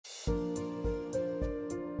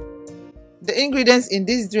The ingredients in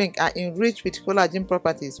this drink are enriched with collagen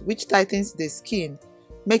properties, which tightens the skin,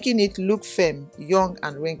 making it look firm, young,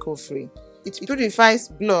 and wrinkle-free. It purifies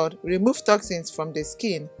blood, removes toxins from the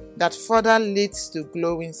skin that further leads to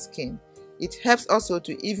glowing skin. It helps also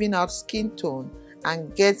to even out skin tone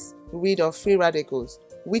and gets rid of free radicals,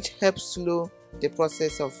 which helps slow the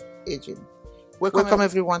process of aging. Welcome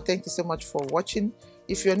everyone. Thank you so much for watching.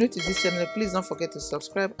 If you're new to this channel, please don't forget to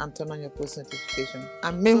subscribe and turn on your post notification.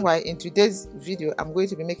 And meanwhile, in today's video, I'm going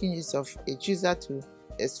to be making use of a juicer to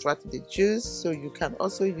extract the juice. So you can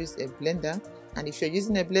also use a blender. And if you're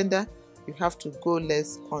using a blender, you have to go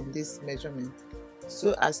less on this measurement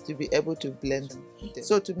so as to be able to blend them.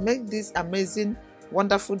 So to make this amazing,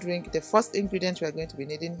 wonderful drink, the first ingredient we are going to be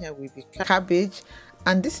needing here will be cabbage.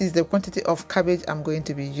 And this is the quantity of cabbage I'm going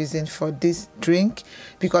to be using for this drink,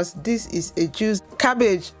 because this is a juice.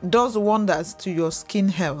 Cabbage does wonders to your skin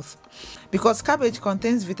health because cabbage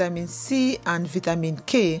contains vitamin C and vitamin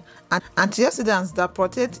K and antioxidants that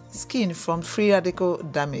protect skin from free radical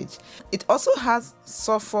damage. It also has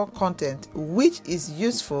sulfur content, which is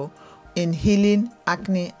useful in healing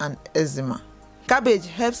acne and eczema. Cabbage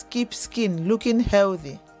helps keep skin looking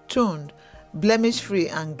healthy, toned, blemish-free,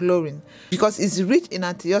 and glowing because it's rich in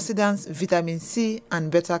antioxidants, vitamin C,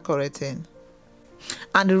 and beta-carotene.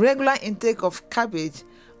 And the regular intake of cabbage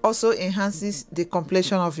also enhances the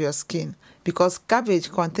complexion of your skin because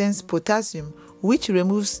cabbage contains potassium, which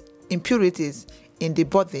removes impurities in the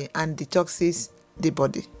body and detoxes the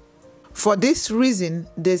body. For this reason,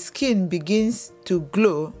 the skin begins to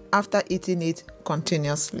glow after eating it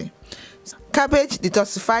continuously. Cabbage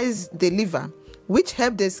detoxifies the liver, which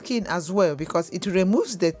help the skin as well because it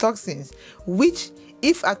removes the toxins which,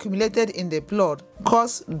 if accumulated in the blood,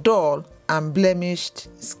 cause dull and blemished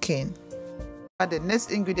skin. The next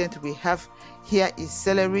ingredient we have here is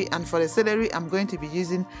celery, and for the celery I'm going to be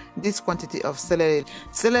using this quantity of celery.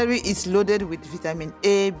 Celery is loaded with vitamin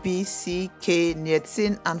A, B, C, K,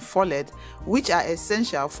 niacin, and folate, which are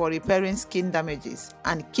essential for repairing skin damages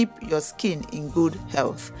and keep your skin in good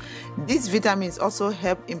health. These vitamins also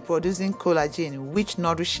help in producing collagen, which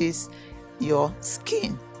nourishes your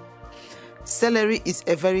skin. Celery is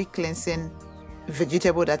a very cleansing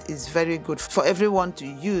vegetable that is very good for everyone to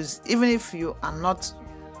use, even if you are not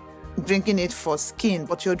drinking it for skin,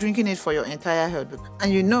 but you're drinking it for your entire health.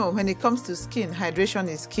 And you know, when it comes to skin, hydration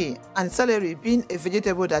is key, and celery, being a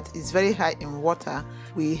vegetable that is very high in water,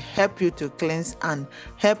 will help you to cleanse and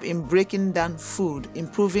help in breaking down food,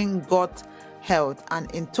 improving gut health,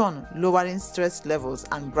 and in turn lowering stress levels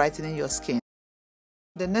and brightening your skin.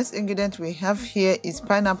 The next ingredient we have here is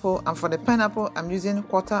pineapple, and for the pineapple I'm using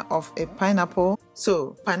 1/4 of a pineapple.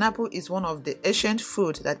 So pineapple is one of the ancient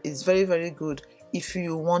fruit that is very good if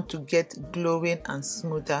you want to get glowing and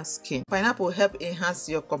smoother skin. Pineapple helps enhance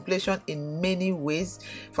your complexion in many ways.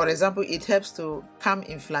 For example, it helps to calm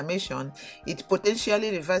inflammation, it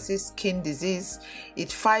potentially reverses skin disease,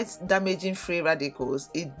 it fights damaging free radicals,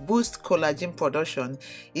 it boosts collagen production,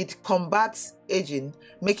 it combats aging,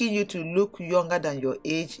 making you to look younger than your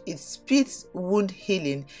age, it speeds wound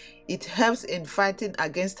healing, it helps in fighting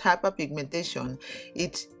against hyperpigmentation,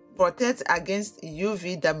 it protects against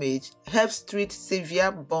UV damage, helps treat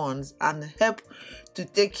severe burns, and help to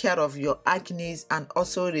take care of your acne, and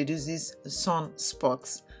also reduces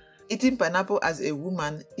sunspots. Eating pineapple as a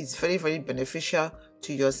woman is very beneficial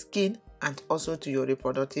to your skin and also to your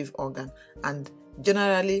reproductive organ, and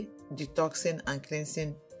generally detoxing and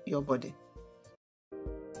cleansing your body.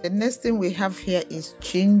 The next thing we have here is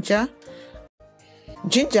ginger.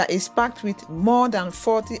 Ginger is packed with more than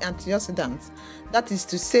 40 antioxidants. That is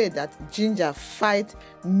to say that ginger fights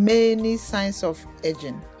many signs of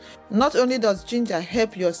aging. Not only does ginger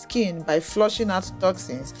help your skin by flushing out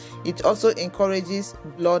toxins, it also encourages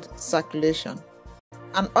blood circulation.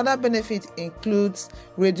 And other benefit includes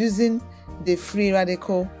reducing the free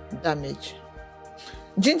radical damage.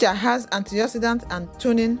 Ginger has antioxidant and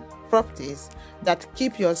toning properties that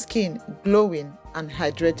keep your skin glowing and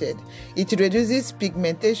hydrated. It reduces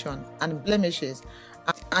pigmentation and blemishes,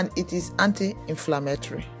 and it is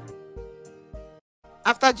anti-inflammatory.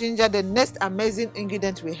 After ginger, the next amazing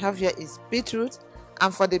ingredient we have here is beetroot,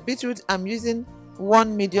 and for the beetroot I'm using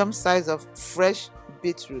 1 medium size of fresh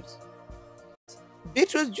beetroot.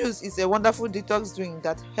 Beetroot juice is a wonderful detox drink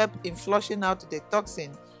that helps in flushing out the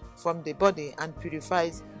toxin from the body and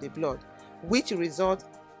purifies the blood, which results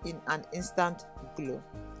in an instant glow.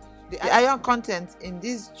 The iron content in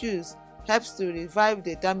this juice helps to revive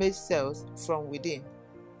the damaged cells from within,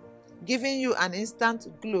 giving you an instant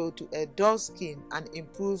glow to a dull skin and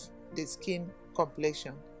improve the skin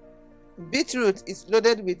complexion. Beetroot is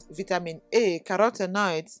loaded with vitamin A,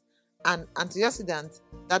 carotenoids, an antioxidant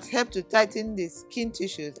that help to tighten the skin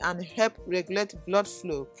tissues and help regulate blood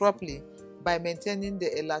flow properly by maintaining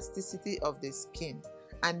the elasticity of the skin,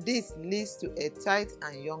 and this leads to a tight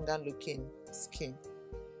and younger looking skin.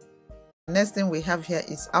 Next thing we have here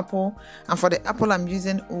is apple, and for the apple I'm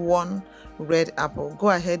using one red apple. Go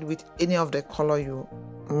ahead with any of the color you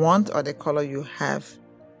want or the color you have.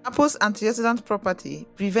 Apple's antioxidant property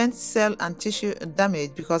prevents cell and tissue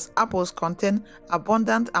damage because apples contain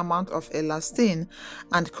abundant amount of elastin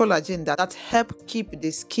and collagen that help keep the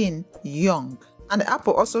skin young. And the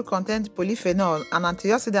apple also contains polyphenol, an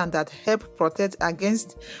antioxidant that help protect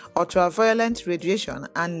against ultraviolet radiation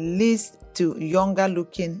and leads to younger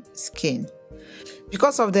looking skin.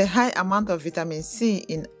 Because of the high amount of vitamin C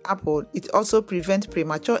in apple, it also prevents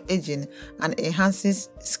premature aging and enhances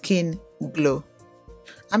skin glow.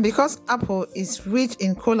 And because apple is rich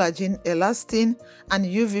in collagen, elastin, and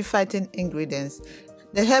UV fighting ingredients,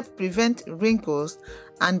 they help prevent wrinkles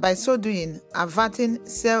and by so doing averting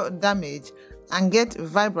cell damage and get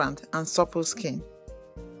vibrant and supple skin.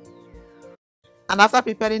 And after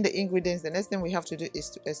preparing the ingredients, the next thing we have to do is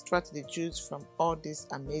to extract the juice from all these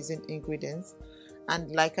amazing ingredients.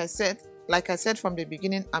 And like I said from the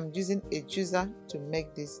beginning, I'm using a juicer to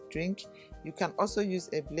make this drink. You can also use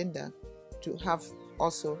a blender to have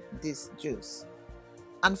also this juice.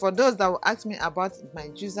 And for those that will ask me about my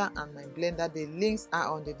juicer and my blender, the links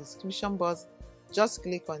are on the description box. Just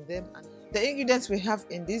click on them. And the ingredients we have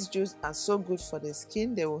in this juice are so good for the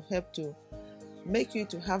skin. They will help to make you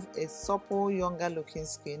to have a supple, younger looking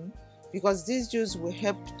skin, because this juice will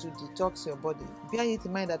help to detox your body. Bear it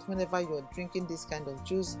in mind that whenever you're drinking this kind of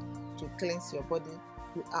juice to cleanse your body,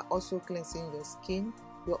 you are also cleansing your skin.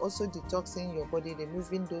 You're also detoxing your body,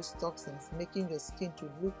 removing those toxins, making your skin to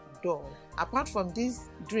look dull. Apart from this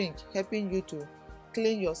drink helping you to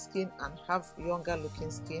clean your skin and have younger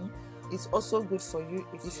looking skin, it's also good for you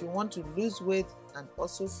if you want to lose weight and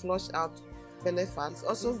also flush out belly fat. It's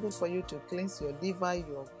also good for you to cleanse your liver,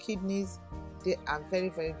 your kidneys. They are very,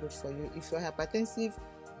 very good for you. If you're hypertensive,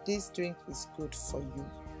 this drink is good for you.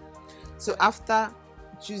 So after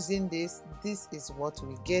choosing this is what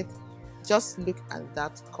we get. Just look at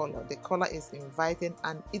that color. The color is inviting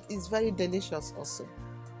and it is very delicious also.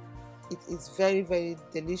 It is very, very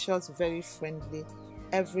delicious, very friendly.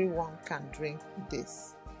 Everyone can drink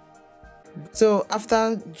this. So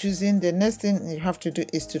after juicing, the next thing you have to do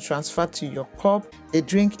is to transfer to your cup. The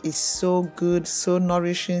drink is so good, so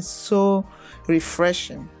nourishing, so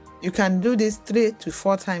refreshing. You can do this 3 to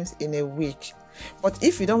 4 times in a week. But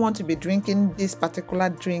if you don't want to be drinking this particular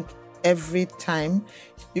drink every time,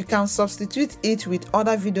 you can substitute it with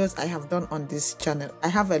other videos I have done on this channel. I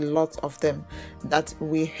have a lot of them that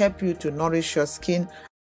will help you to nourish your skin.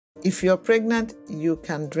 If you're pregnant, you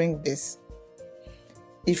can drink this.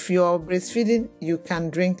 If you're breastfeeding, you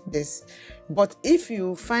can drink this. But if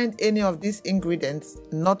you find any of these ingredients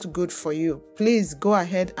not good for you, please go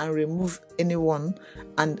ahead and remove any one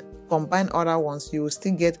and combine other ones. You will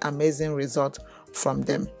still get amazing results from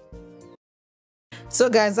them. So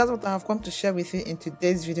guys, that's what I have come to share with you in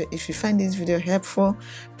today's video. If you find this video helpful,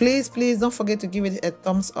 please don't forget to give it a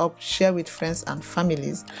thumbs up, share with friends and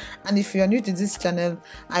families. And if you are new to this channel,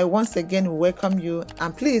 I once again welcome you,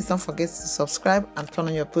 and please don't forget to subscribe and turn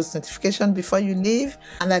on your post notification before you leave.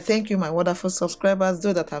 And I thank you, my wonderful subscribers,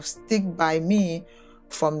 those that have stuck by me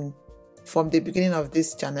from the beginning of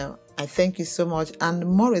this channel. I thank you so much, and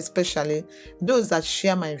more especially those that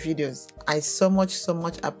share my videos. I so much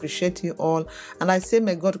appreciate you all, and I say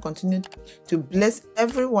may God continue to bless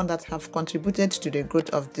everyone that have contributed to the growth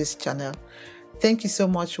of this channel. Thank you so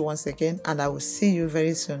much once again, and I will see you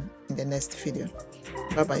very soon in the next video.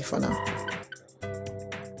 Bye bye for now.